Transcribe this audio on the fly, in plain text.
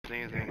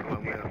things ain't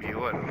going well for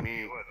you. I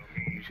mean,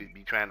 you should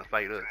be trying to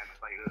fight us.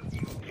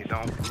 You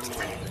don't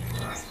prove anything.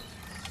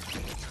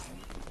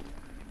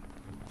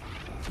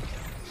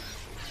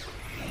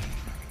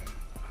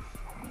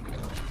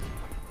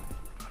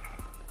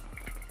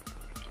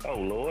 Oh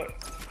Lord.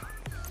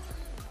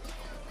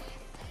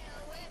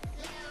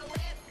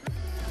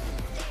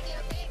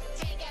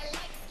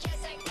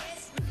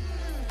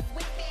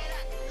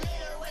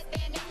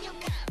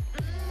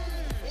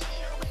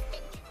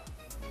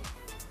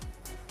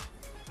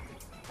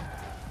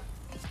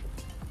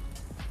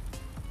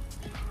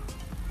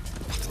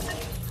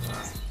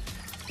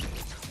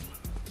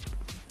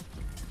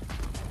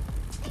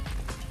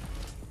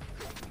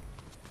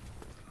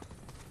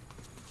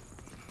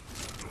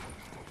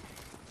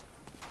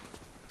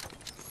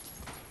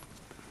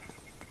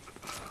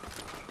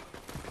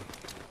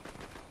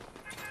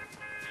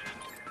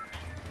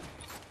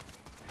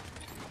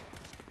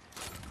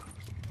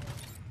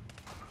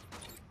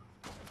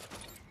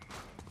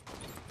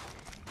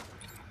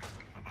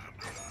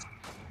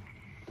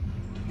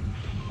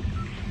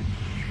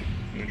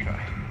 Okay.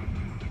 Alright,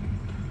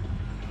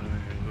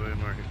 go ahead,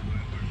 Marcus.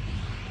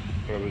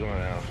 Where are we going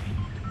now?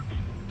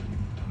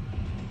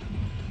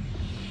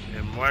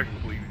 And mark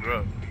before you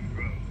drop.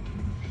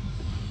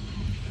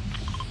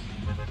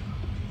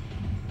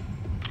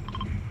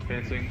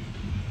 Fencing.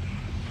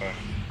 Okay.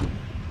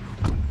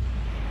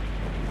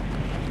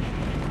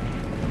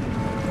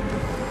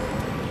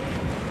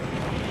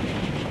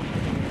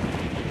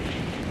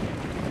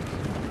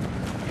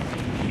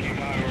 Keep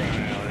high around,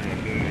 Alan.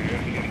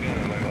 You're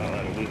gonna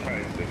like a blue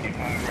price. So keep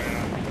high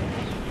around.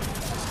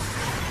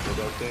 As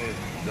I said,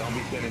 don't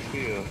be standing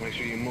still. Make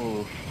sure you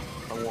move.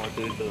 I want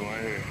this building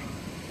right here.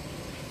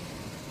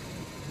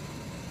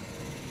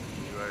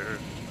 You right here.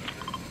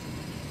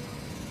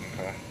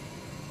 Okay.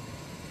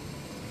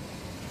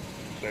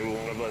 Stay with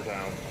one of us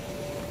out.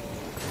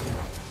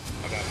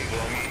 I got people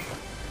on me.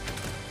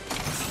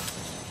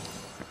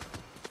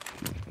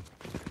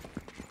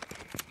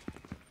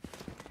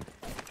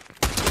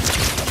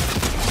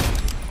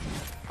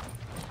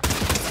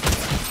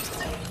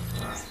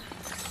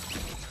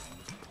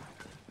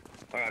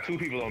 I got 2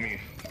 people on me.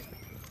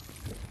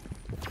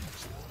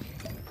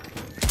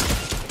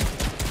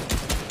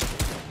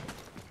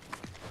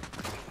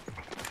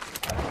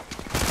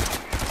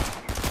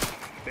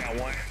 Down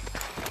 1.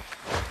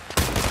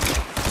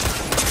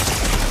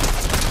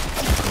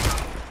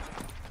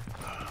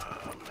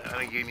 I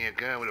done gave me a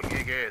gun with a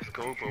big ass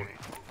scope on it.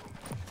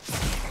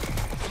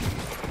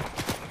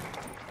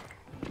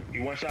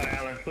 You one shot,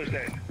 Alan. Push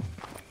that.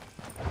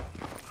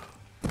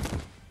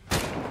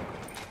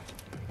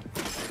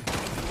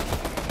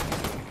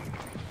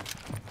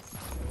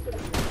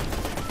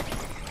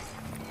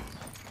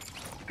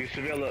 Get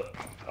Chevelle up.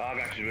 Oh, I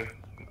got Chevelle.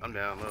 I'm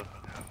down, look.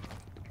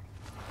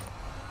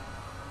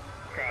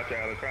 Crouch,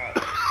 Alan. Crouch.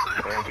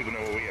 I don't people know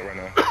where we at right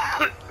now.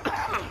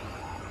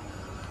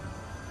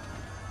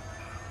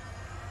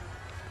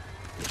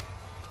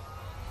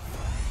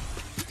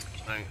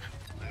 Thanks.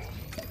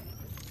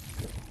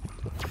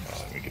 Oh,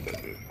 let me get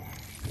that dude.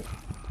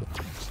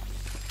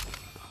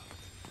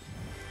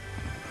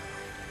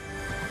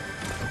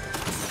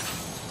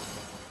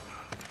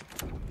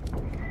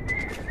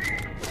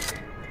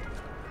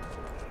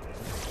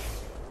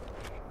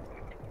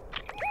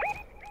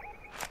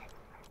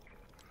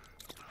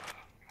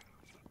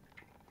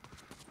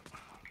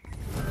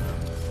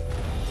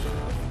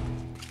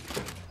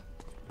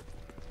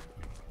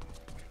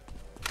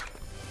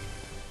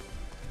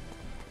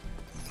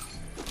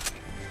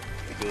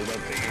 Build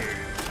up here.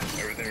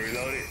 Everything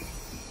reloaded.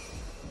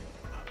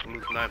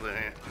 Blue sniper in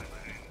hand.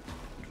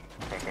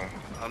 Okay.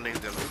 I'm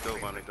niggas got no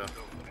dope on it though.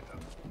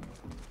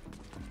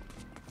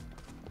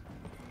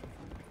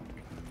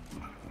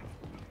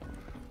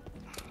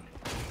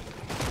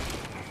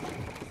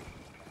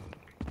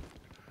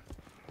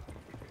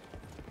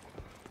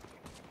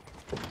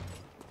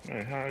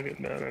 Man, how I get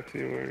down? I see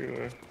where you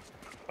are.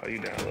 Oh, you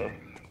down low.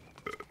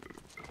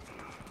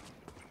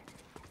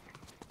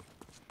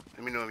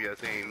 Let me know if y'all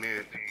seen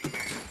mid.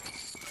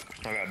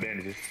 I got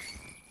bandages.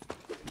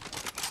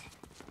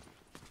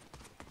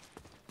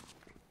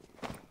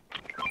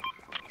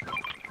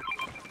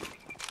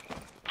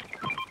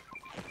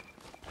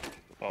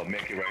 Oh,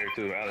 mech kit right here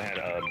too. Alan had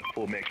a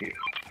full mech kit.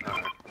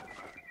 Alright.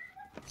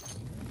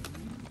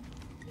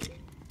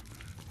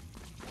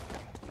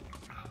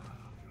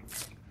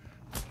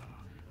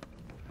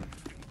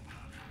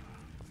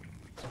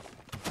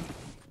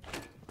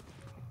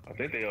 I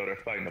think they over there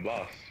fighting the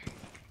boss.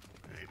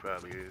 Yeah, he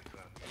probably is.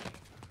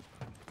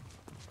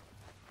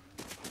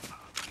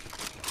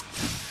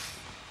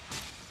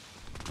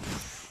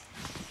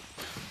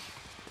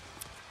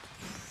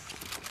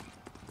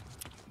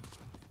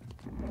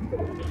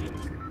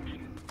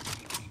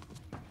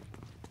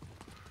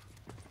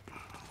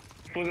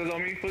 Footers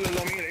on me,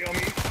 they on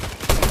me.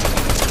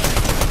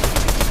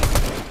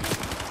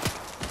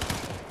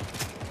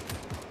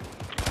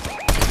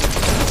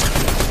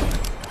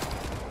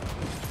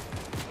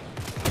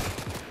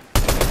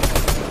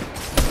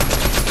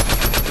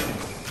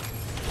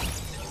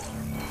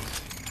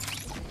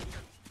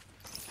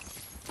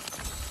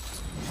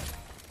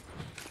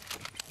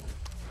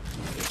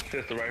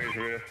 Pistol right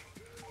here, real.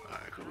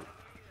 Alright, cool.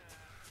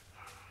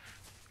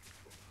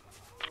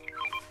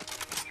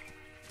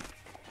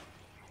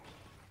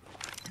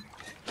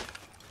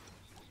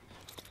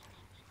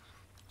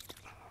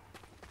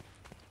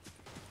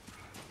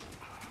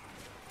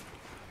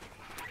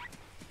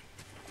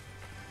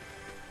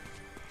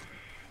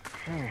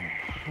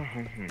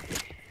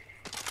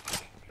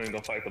 Gonna go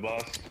fight the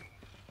boss.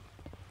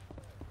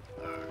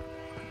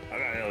 I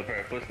got another pair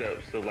of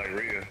footsteps still like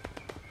Rhea.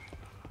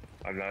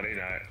 I know they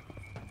not.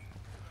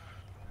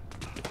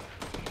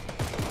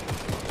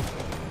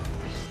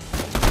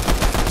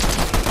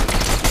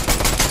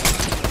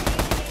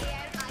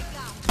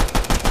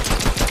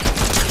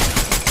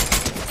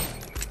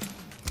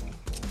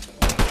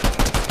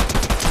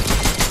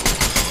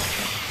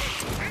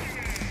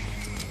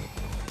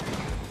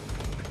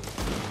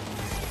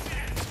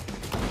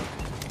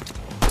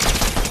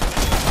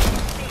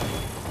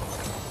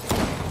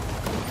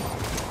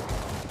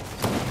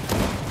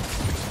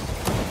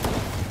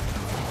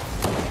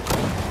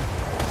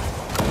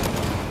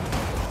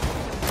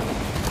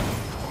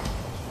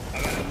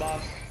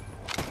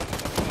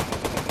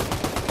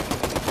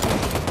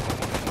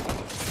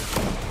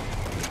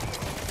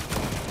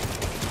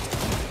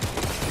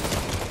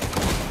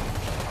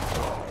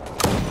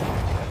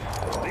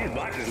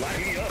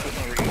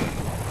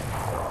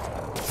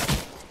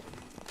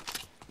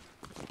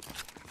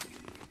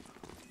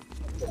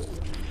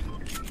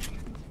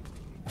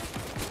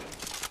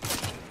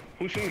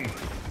 Who's shooting?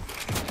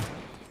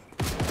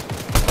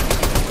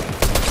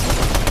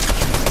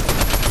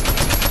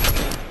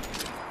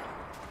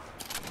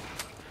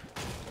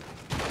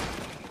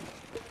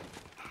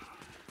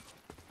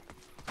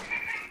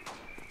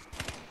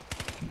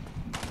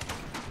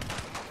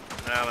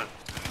 Alan.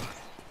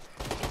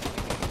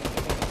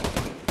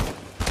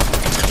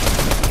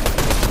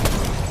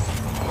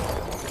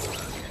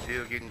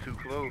 Still getting too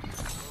close.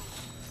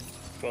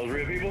 Those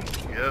real people?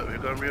 Yep, here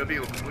come real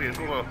people. We in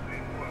come on.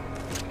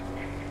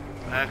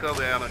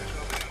 Handcuff Alan.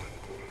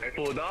 They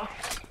pulled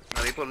off?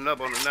 Now they pulling up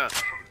on it now.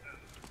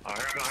 Oh,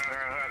 here I come, here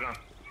I come.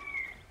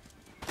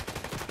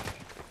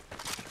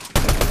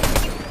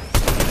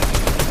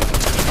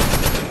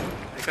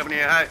 They coming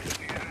in high.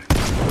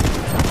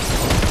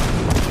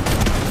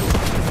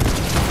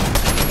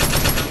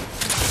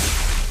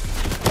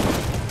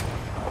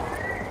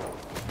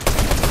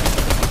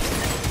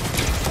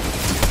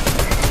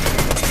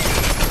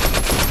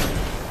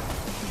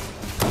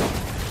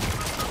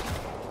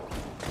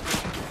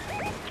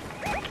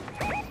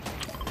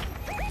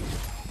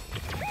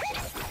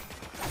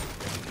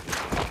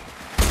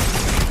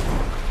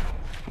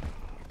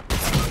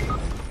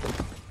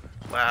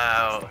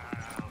 Wow.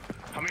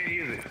 How many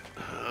is it?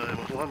 It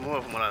was one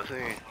more from what I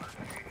seen.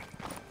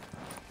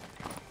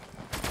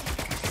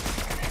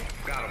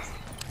 Got him.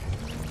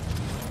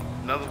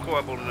 Another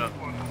core pulling up.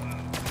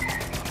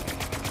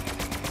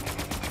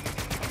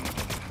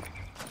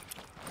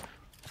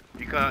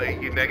 You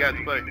can't get back out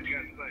the fight.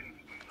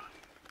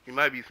 You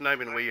might be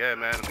sniping the way you had,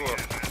 man. The core.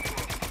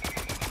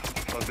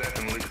 Oh,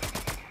 definitely.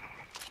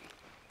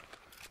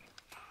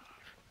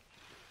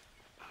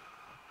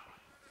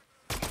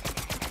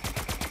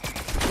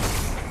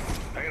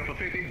 I got him for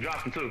 50,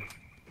 dropped him too.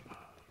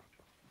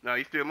 No,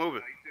 he's still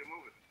moving.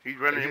 He's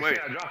running away.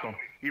 I dropped him.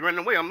 He's running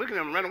away. I'm looking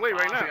at him running away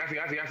right now.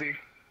 I see.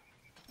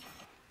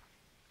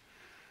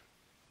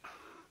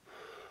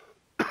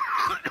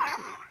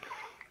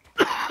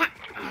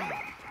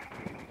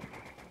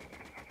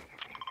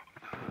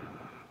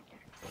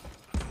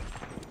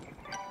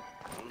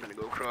 I'm gonna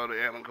go crawl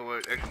the Allen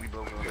cord. Actually,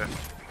 both of them.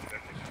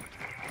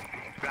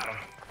 Got him.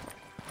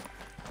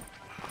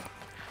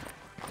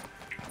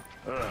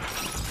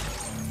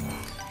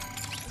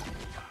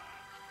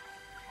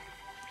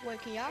 Wait,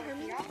 can y'all hear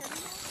me? Yeah.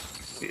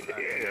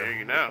 There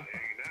you now.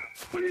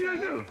 What did you guys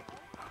do?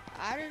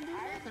 I didn't do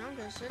nothing. I'm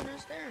just sitting there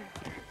staring.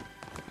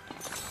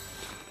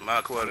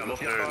 My quad is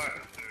upstairs.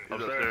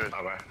 He's Upstairs?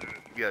 Alright.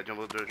 You gotta jump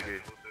upstairs,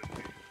 kid.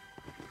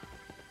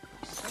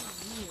 So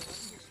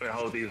weird. Better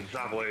hold these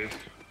shockwaves.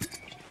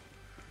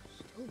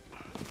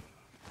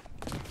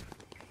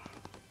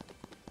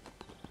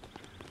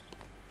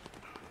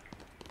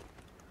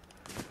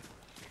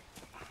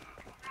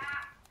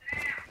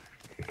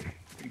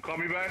 You call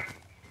me back?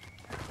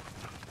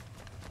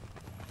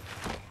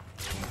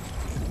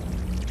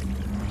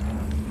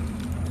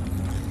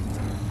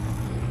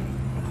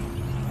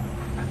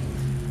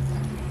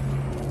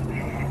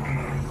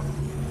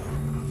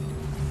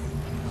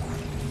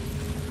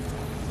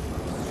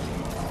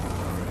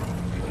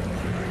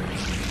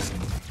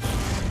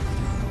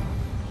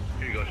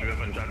 Here you go,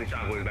 Sheriff, and drop these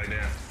shockwaves back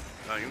down.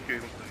 Nah, you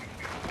keep him.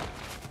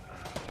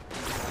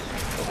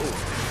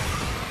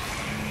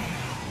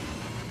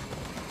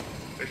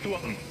 There's two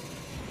of them.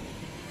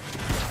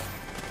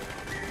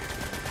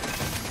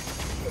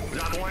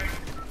 Drop one.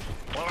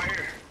 One right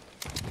here.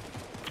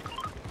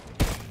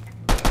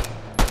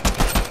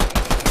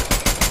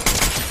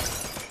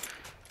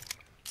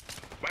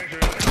 Right here.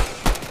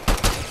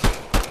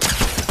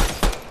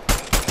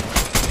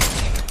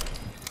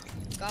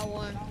 Got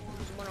one.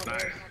 There's one over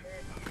Nice. there.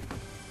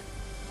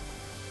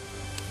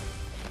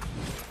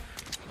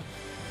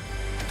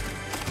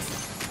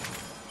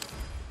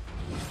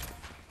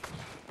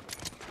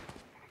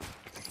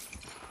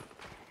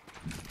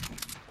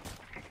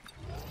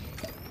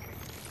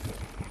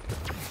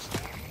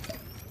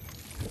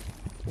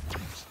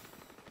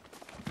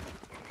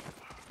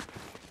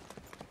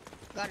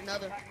 Got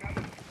another.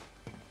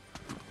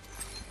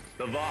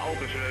 The vault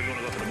open, sure you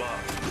wanna go to the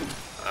vault.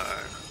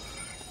 Alright.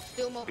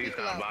 Still more He's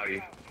people got a out.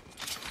 body.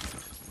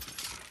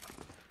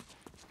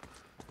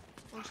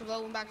 Want to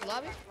go back to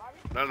lobby?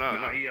 No, no,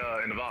 No, no. he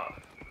in the vault.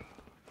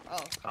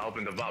 Oh. I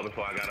opened the vault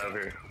before I got up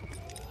here.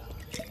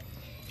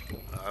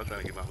 I was trying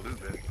to get my loot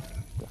back.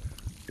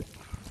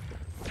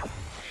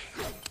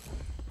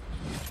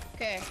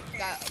 Okay,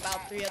 got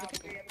about 3 other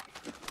people.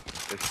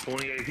 There's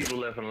 28 people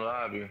left in the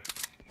lobby.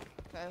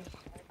 Okay.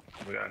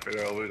 We gotta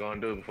figure out what we're gonna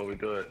do before we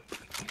do it.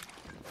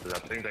 Cause I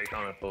think they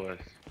coming for us.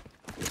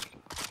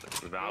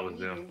 If I was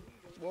them.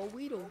 What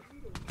we do?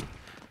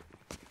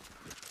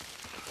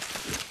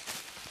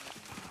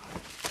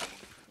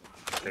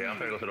 Yeah, I'm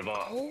finna go to the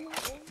vault. Oh.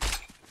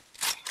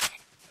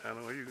 I don't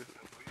know where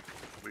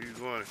you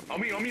going.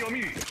 On me, on me, on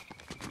me.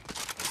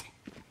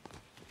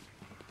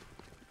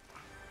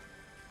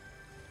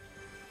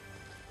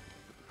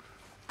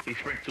 He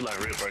sprints too like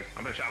real first.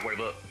 I'm gonna shockwave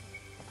up.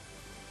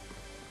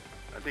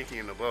 I think he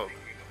in the boat.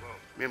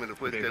 Remember the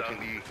footsteps in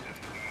the...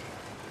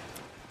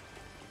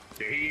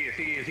 Yeah, he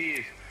is.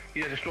 He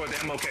just destroyed the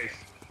ammo case.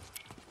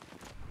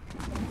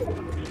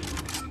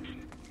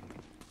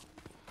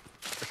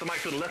 There's somebody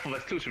to the left of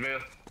us too,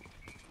 Chevelle.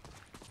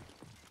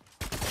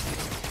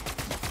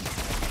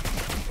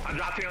 I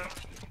dropped him.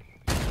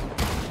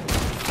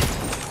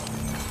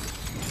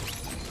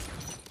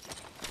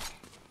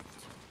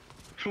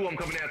 Two of them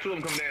coming down,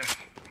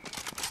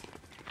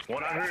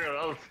 One out here, the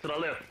other to the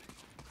left.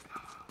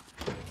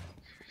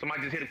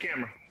 Somebody just hit a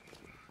camera.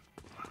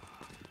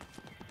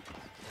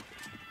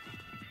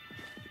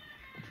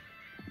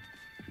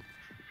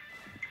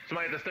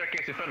 Somebody at the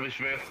staircase in front of us,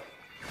 Chevelle.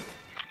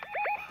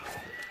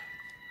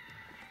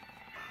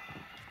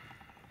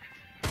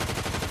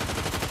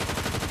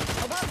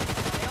 Above!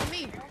 They on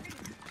me!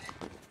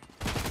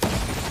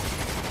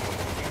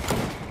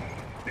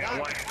 Yeah,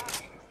 one.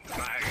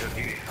 Alright, let's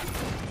get it.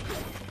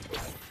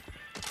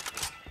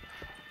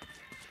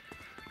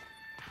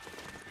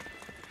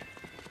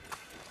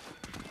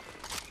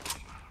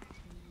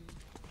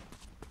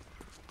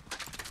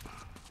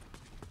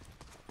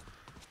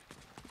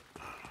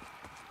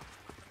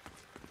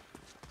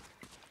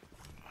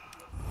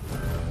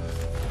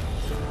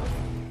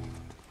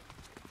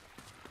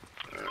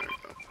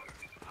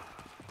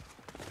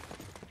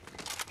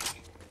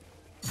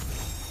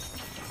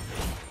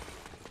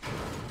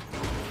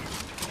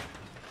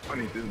 I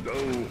need this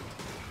gold.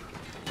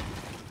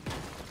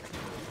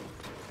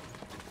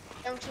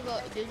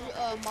 Did you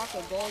mark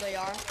a gold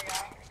AR?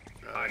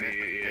 I did,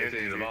 yeah, it's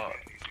in the vault.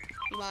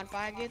 You mind if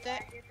I get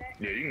that?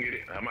 Yeah, you can get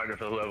it. I might get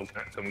whoever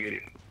come get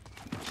it.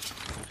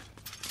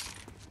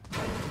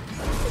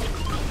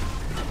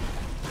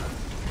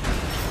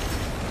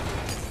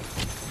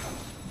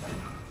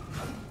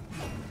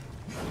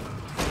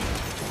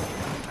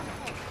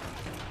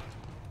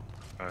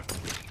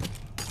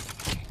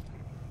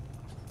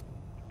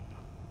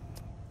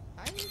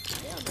 I ain't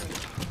down there.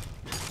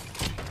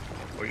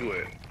 Where you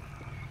at?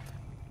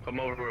 Come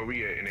over where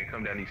we at and then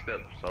come down these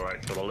steps,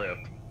 alright, to the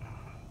left.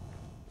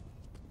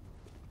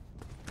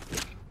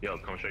 Yo,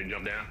 come straight,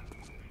 jump down.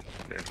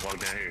 Then walk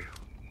down here.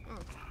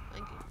 Oh,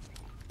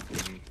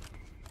 thank you.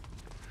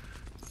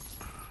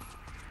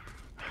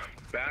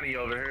 Bounty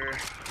over here.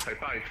 They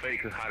probably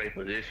fake cause how they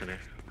positioning.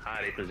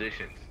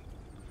 Positions.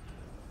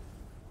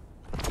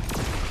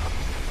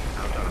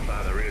 I'm trying to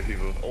find the real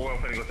people. Or I'm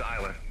finna go to the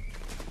island.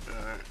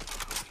 Alright.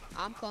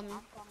 I'm coming.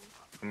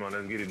 Come on,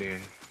 let's get it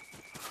then.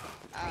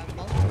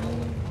 Most of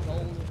them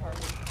gold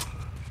person.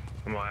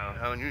 Come on, Alan.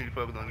 Alan, you need to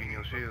focus on getting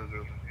your shields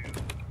up.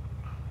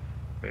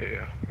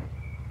 Yeah.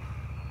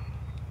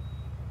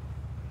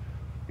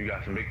 You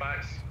got some big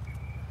fights?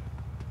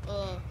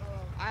 I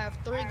have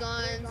 3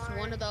 guns,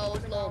 one of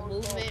those little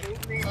movement,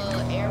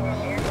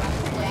 arrows,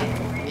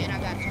 blade, and I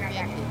got 2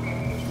 reactive.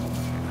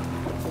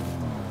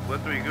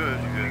 What 3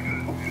 goods you got?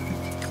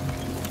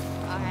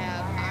 I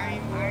have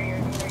Iron Warrior,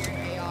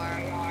 AR,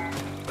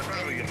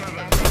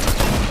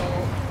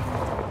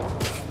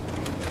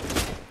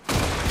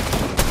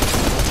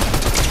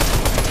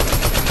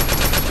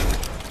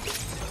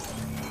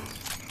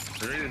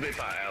 There is a big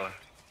fight, Alan.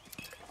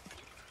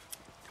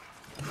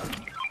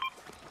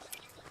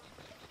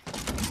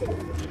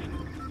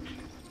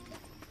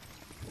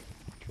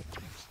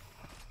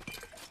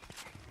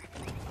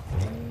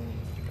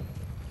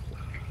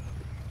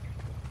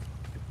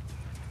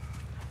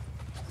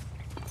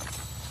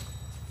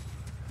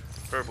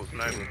 Purple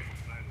sniper.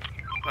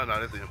 Oh no,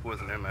 this is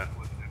enforcing that man.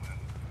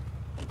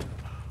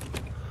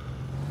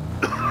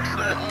 I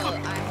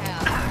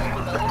have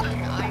golden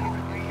Iron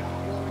Warrior,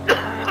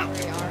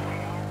 AR,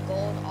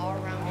 gold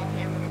all-rounded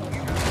hammer plus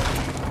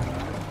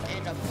shotgun,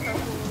 and a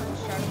purple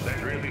sharpshooter.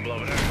 There's real people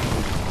over there. I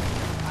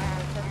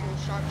have purple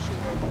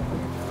sharpshooter.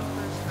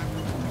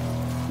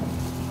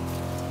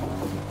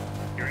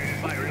 You're ready to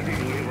fight real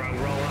people. We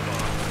roll up on.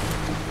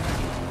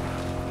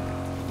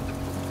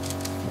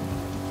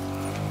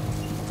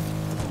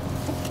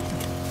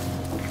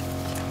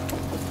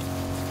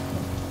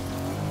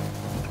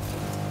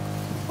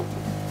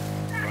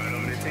 Right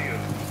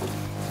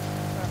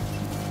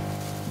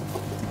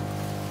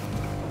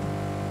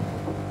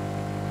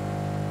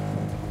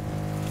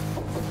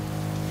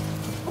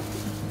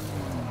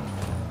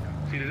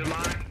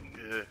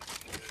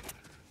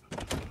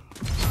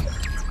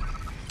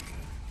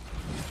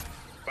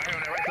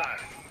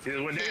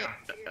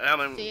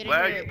Alan, See it in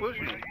why are here. you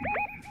pushing?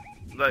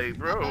 Like,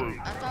 bro, I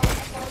thought we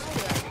were going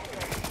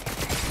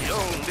you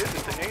don't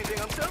listen to anything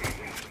I'm telling you.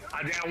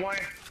 I down one.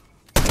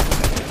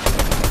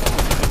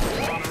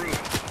 On the roof.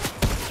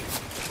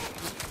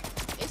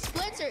 It's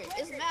Splinter.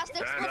 It's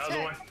Master Down the other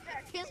Splinter. one.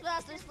 It's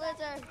Master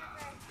Splinter.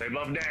 They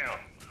both down.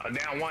 I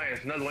down one.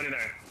 There's another one in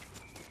there.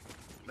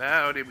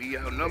 Now they be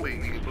outnumbered, you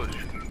can push.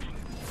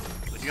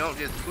 But you don't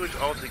just push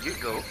off the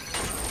get-go.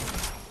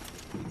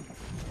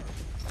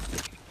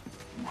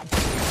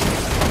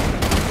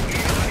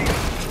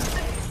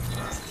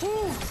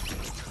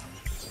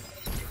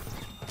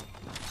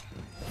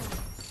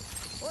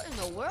 What in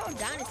the world,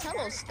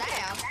 Donatello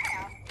staff?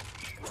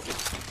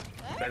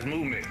 That's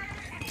movement.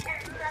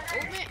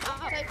 Movement?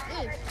 I'll take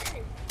this.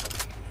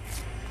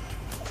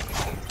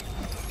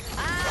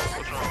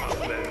 What's wrong with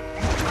that?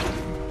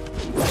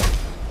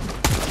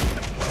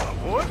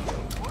 What?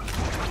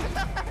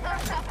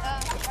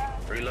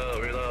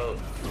 Reload, reload.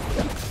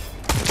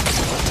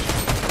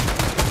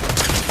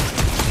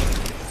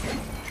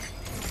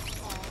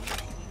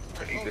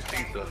 Eat the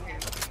pizza.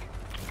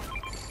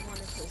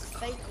 Wanted to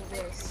spank him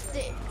with a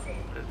stick.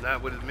 That's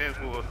not what it's meant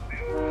for.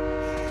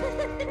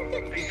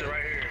 Pizza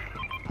right here.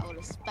 I would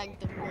have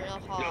spanked him real You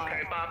hard.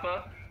 okay,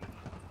 Papa?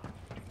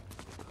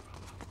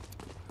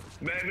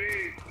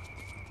 Baby.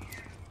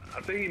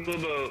 I think he blew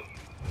the...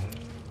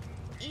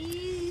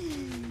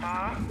 Eee.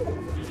 Huh?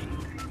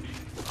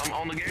 I'm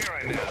on the game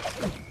right now.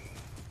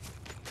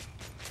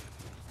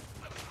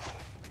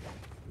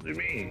 What do you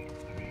mean?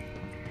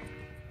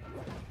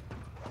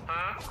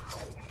 Huh?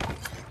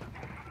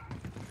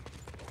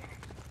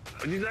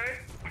 What'd you say?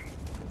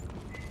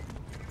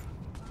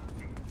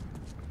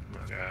 Oh my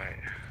God.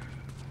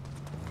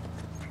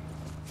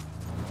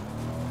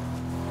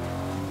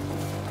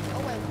 Oh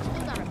wait, we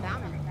still got a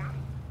bounty.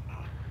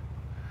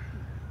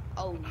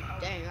 Oh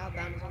dang, our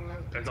bounty's on the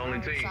That's the only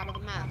entire team. side of the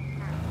map.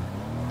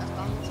 That's the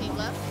only team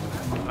left.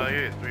 Oh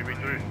yeah, it's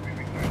 3v3.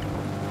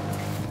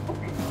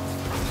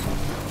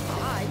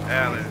 Alright.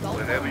 Alan,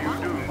 whatever you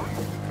do,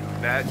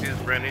 not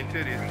just run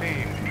into this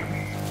team.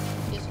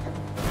 Yes, sir.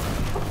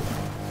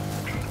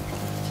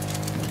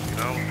 You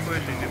know,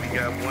 pushing, then we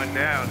got one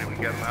down, and we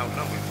got them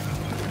outnumbered.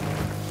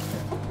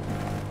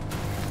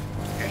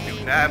 And do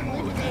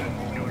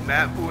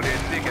not pull that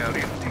stick out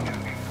here.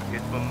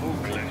 It's for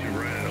movement. Unless you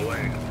run it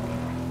away.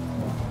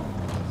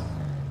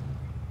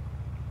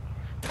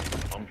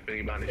 I'm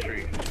thinking about the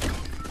street.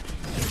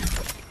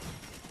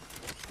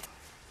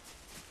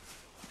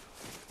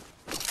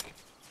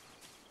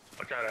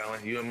 Watch out,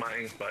 Alan. You in my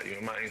aim spot. You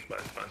in my aim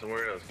spot. Find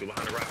somewhere else. Go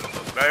behind the rock.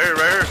 Right here,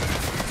 right here.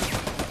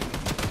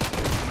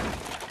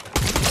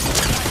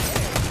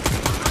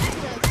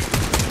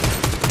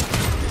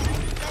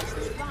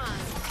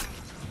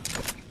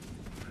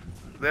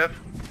 Left.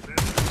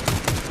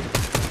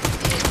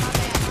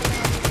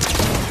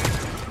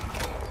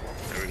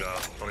 There we go.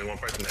 Only one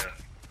person there.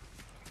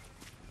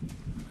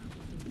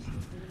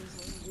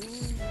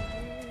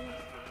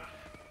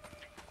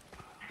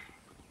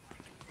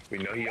 We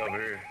know he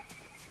over here.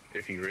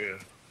 If he real.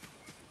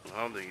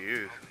 I don't think he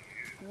is.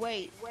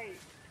 Wait.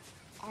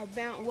 Our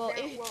bound. Well,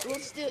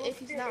 still, if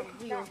he's not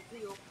real,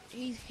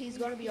 he's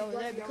gonna be over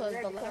there because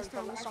the last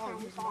time we saw him,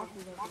 his mark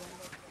was over there.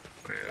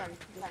 Yeah.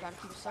 Just gotta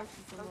keep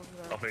searching for him over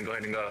I'm there. finna go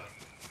ahead and go.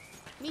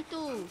 Me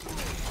too.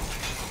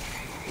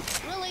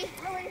 Really?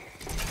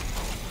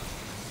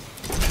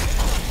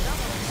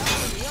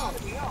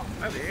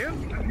 That's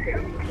him.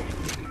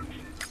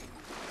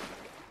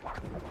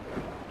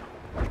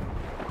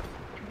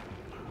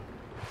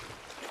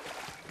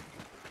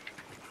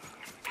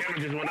 Camera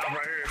just went off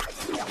right here.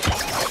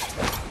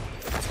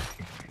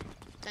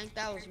 I think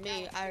that was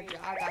me. I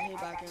got hit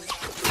back in. He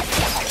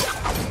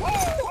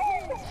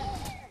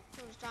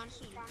was trying to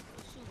shoot him.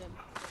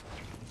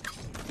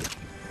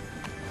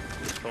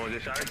 Someone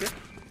just shot at you?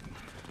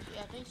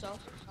 Yeah, I think so.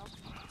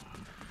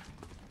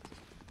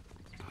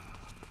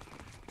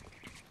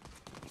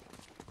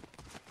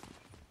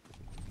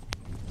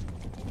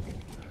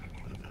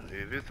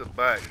 If it's a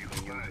bot, you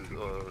can use his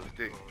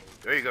stick.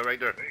 There you go, right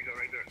there.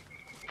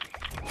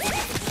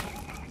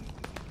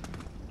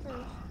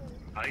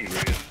 Are you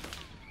real?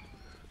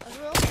 That's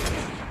real.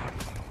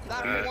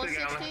 Got him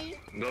 116.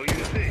 Go use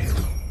the stick.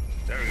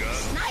 There we go.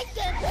 Snipe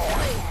that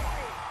boy!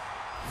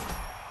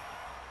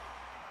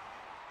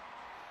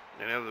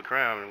 And that was a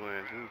crown and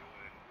win too.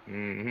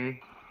 Mm-hmm.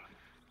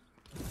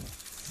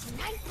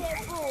 Snipe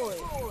that boy!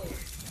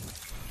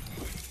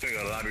 Check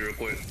out the lobby real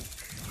quick.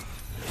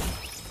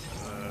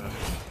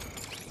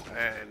 I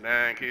had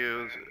 9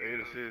 kills, 8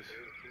 assists,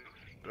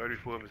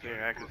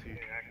 34% accuracy,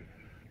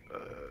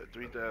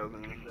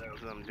 3,000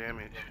 something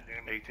damage,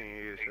 18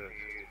 headshots.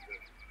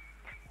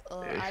 I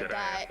said I had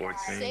got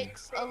 14.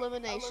 6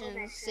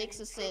 eliminations, 6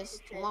 assists,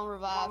 1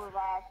 revive,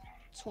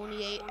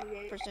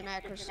 28%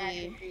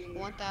 accuracy,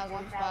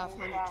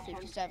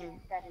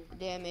 1,557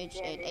 damage,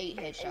 and 8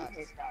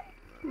 headshots.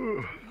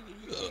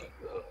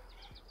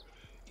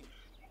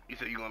 You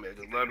said you gonna be at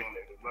the lobby?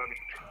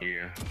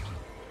 Yeah.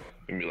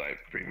 It'll be like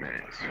 3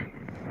 minutes.